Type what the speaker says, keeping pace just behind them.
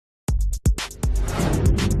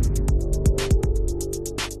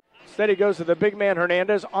Instead, he goes to the big man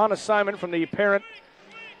Hernandez on assignment from the parent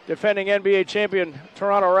defending NBA champion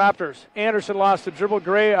Toronto Raptors. Anderson lost the dribble.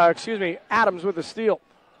 Adams with the steal.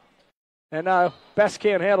 And now Best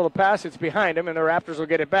can't handle the pass. It's behind him, and the Raptors will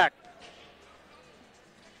get it back.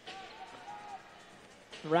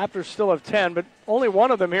 The Raptors still have 10, but only one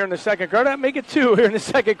of them here in the second quarter. That make it 2 here in the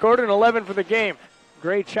second quarter and 11 for the game.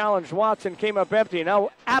 Gray challenged Watson, came up empty. Now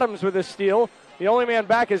Adams with a steal. The only man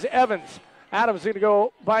back is Evans. Adams going to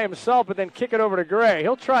go by himself, but then kick it over to Gray.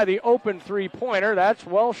 He'll try the open three-pointer. That's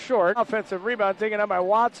well short. Offensive rebound taken up by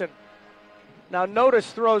Watson. Now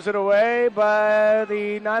Notice throws it away by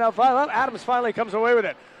the 905. Adams finally comes away with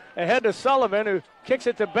it. Ahead to Sullivan, who kicks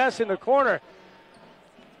it to Best in the corner.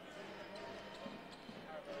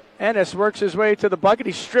 Ennis works his way to the bucket.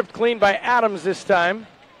 He's stripped clean by Adams this time.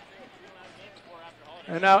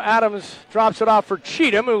 And now Adams drops it off for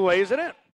Cheatham, who lays it in.